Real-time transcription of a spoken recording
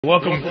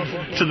Welcome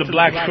to the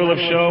Black Phillip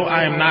show.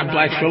 I am not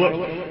Black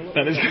Phillip.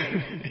 That is,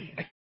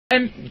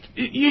 and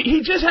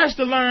he just has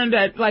to learn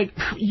that, like,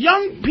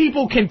 young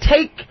people can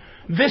take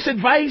this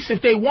advice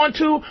if they want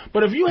to,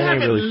 but if you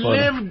haven't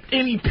lived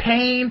any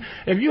pain,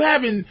 if you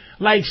haven't,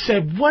 like,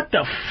 said, what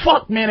the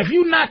fuck, man, if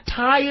you're not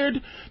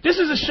tired, this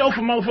is a show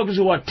for motherfuckers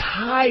who are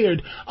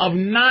tired of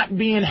not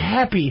being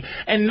happy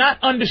and not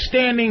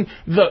understanding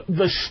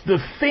the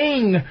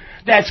thing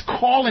that's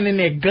calling in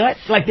their gut,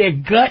 like their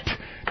gut.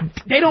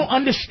 They don't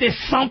understand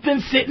something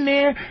sitting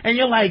there, and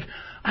you're like,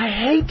 I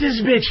hate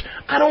this bitch.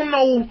 I don't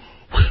know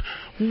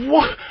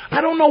what. I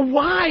don't know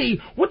why.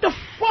 What the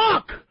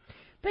fuck?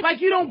 But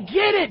like, you don't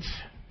get it.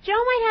 Joe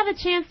might have a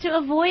chance to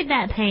avoid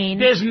that pain.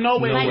 There's no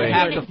way. You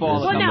have to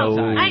fall.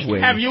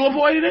 Have you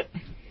avoided it?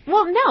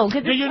 Well, no.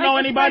 Do you know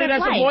anybody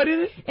that's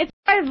avoided it? It's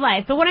part of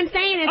life. But what I'm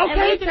saying is,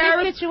 okay, in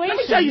this situation, let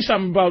me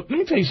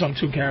tell you something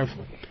too, Karen.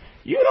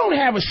 You don't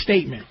have a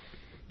statement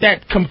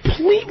that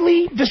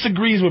completely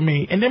disagrees with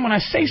me, and then when I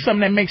say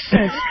something that makes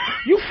sense,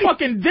 you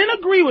fucking then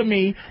agree with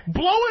me,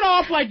 blow it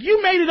off like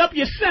you made it up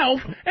yourself,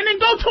 and then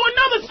go to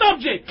another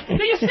subject.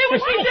 Do you see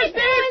what she just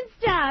did?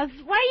 Stuff.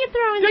 Why are you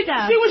throwing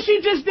stuff? See what she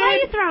just did? Why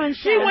are you throwing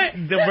stuff? She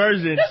went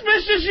diversion. This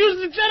bitch just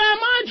used the Jedi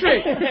mind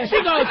trick.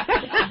 She goes,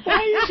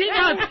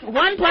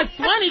 1 plus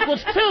 1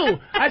 equals 2.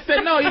 I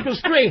said, no, it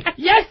equals 3.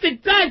 Yes, it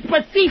does,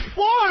 but see,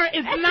 4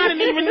 is not an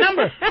even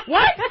number.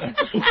 What?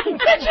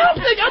 Bitch, you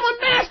think I'm a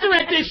master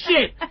at this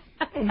shit?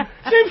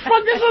 See,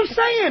 fuck, that's what I'm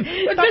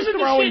saying. But this is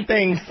throwing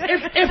things.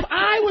 If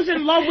I was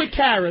in love with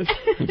Karis,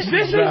 this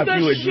is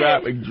the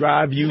shit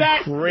drive you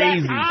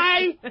crazy.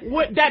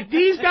 That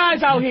these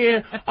guys out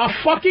here are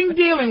fucking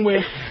dealing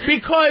with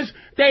because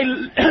they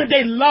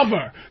love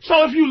her.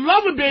 So if you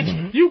love a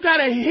bitch, you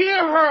gotta hear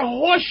her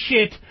horse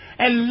shit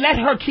and let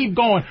her keep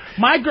going.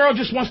 My girl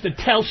just wants to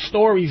tell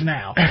stories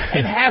now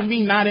and have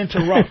me not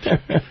interrupt.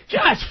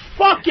 Just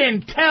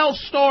fucking tell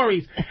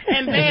stories.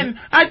 And then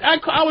I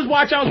was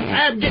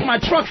getting my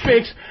truck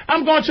fixed.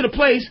 I'm going to the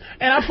place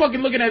and I'm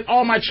fucking looking at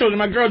all my children.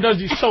 My girl does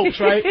these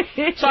soaps, right?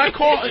 So I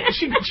call.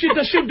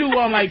 She'll do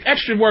like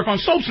extra work on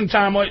soaps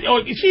sometime, or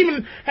she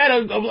even had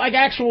a like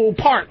actual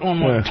part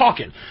on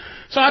talking.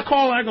 So I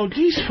call her, I go,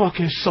 these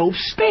fucking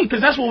soaps stink,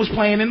 because that's what was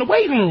playing in the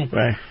waiting room.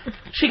 Right.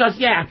 She goes,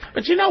 yeah,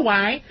 but you know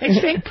why they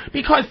stink?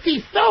 Because,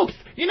 see, soaps,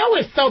 you know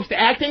where soaps, the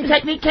acting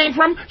technique came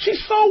from? She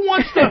so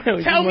wants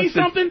to tell me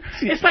something.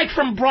 It's like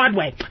from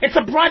Broadway. It's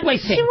a Broadway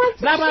thing. She wants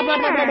to blah, blah, blah,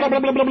 blah, blah,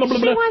 blah, blah, blah, blah, blah.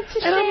 She wants to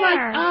and I'm like,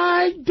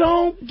 I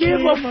don't give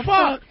a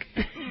fuck.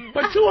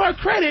 But to her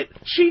credit,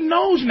 she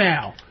knows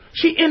now.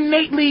 She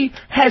innately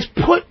has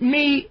put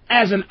me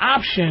as an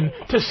option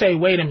to say,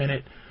 wait a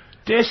minute.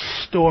 This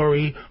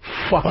story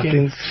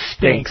fucking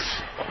stinks.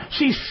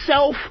 She's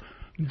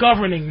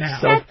self-governing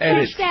now. That's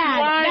so sad.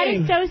 That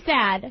is so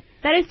sad.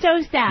 That is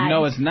so sad.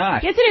 No, it's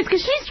not. Yes, it is,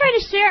 because she's trying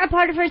to share a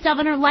part of herself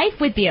and her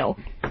life with you.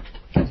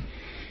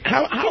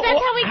 That's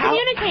how we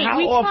communicate.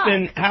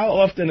 How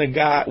often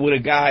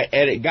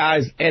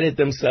guys edit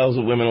themselves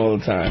with women all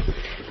the time?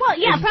 Well,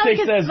 yeah, probably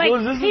because like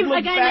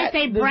guy might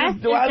say breast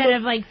instead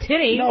of like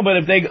titty. No, but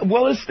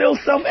it's still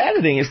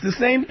self-editing. It's the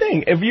same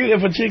thing. If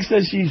a chick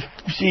says she's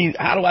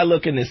how do I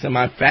look in this? Am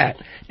I fat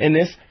in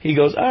this? He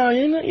goes, oh,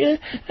 you know, yeah.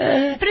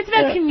 But it's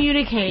about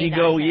communicating. You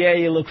go, yeah,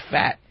 you look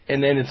fat.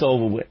 And then it's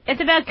over with.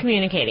 It's about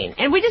communicating.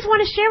 And we just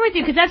want to share with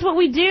you because that's what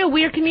we do.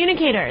 We are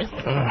communicators.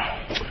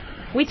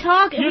 We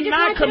talk. And You're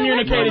not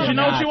communicators. You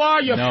know what you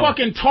are? You're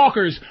fucking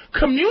talkers.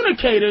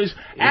 Communicators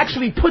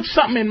actually put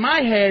something in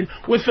my head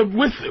with some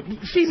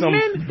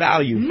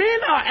value.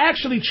 Men are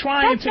actually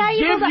trying to give you.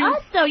 That's valuable to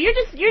us, though. You're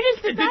just.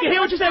 Did you hear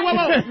what you said?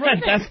 Whoa.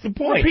 That's the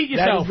point. Repeat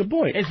yourself. That is the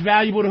point. It's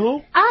valuable to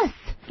who? Us.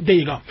 There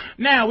you go.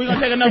 Now we're gonna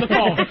take another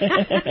call.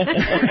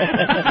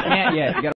 Yeah.